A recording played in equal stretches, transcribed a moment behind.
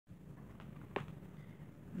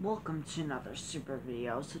Welcome to another super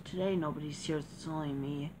video. So today nobody's here, it's only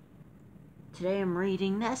me. Today I'm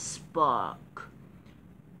reading this book.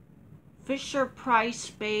 Fisher-Price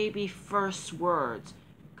Baby First Words.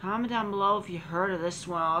 Comment down below if you heard of this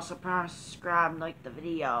one. Also promise to subscribe and like the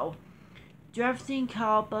video. Do everything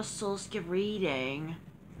help us, so let's get reading.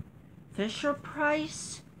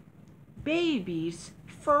 Fisher-Price Baby's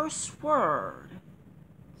First Word.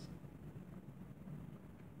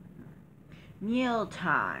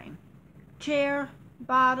 Mealtime. Chair,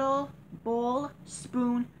 bottle, bowl,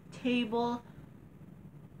 spoon, table,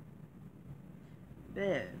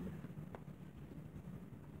 bib.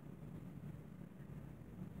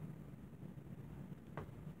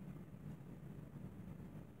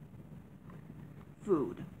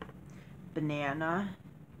 Food. Banana,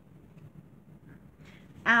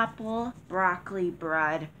 apple, broccoli,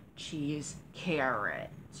 bread, cheese,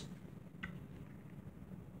 carrot.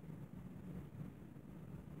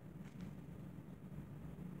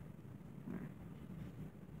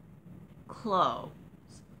 Clothes.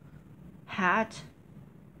 Hat,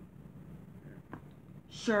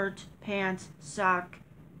 shirt, pants, socks,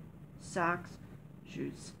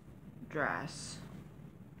 shoes, dress.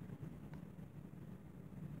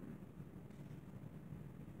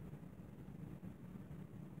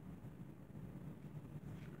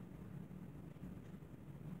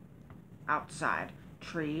 Outside.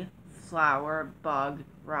 Tree, flower, bug,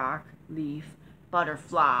 rock, leaf,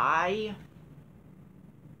 butterfly.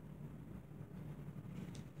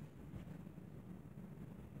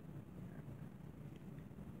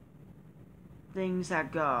 Things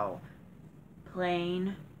that go.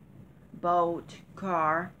 Plane, boat,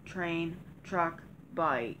 car, train, truck,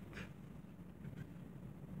 bike.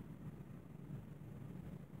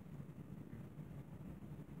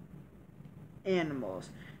 Animals.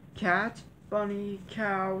 Cat, bunny,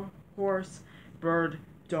 cow, horse, bird,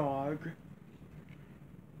 dog.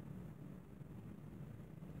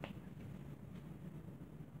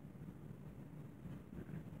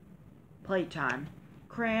 Playtime.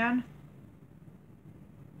 Crayon,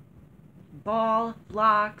 ball,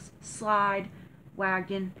 blocks, slide,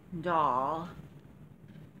 wagon, doll.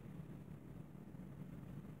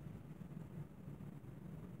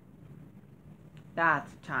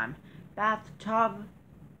 Bath time. Bathtub,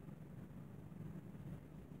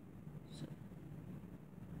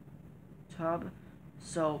 tub,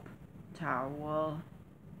 soap, towel,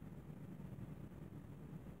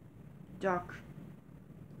 duck,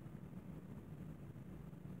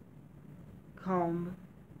 comb,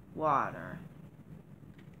 water.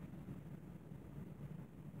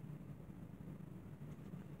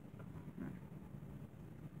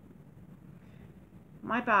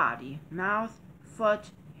 My body. Mouth,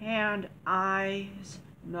 foot, hand, eyes,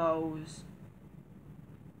 nose,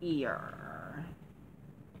 ear.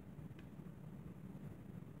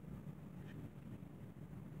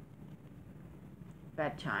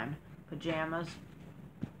 Bedtime. Pajamas,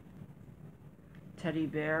 teddy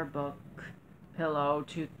bear, book, pillow,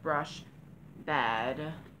 toothbrush,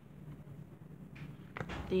 bed.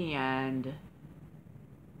 The end.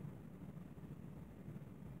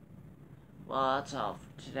 Well, that's all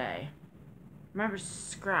for today. Remember to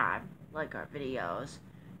subscribe, like our videos,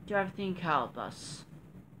 do everything to help us.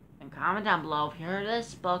 And comment down below if you heard of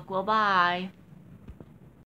this book. Well, bye.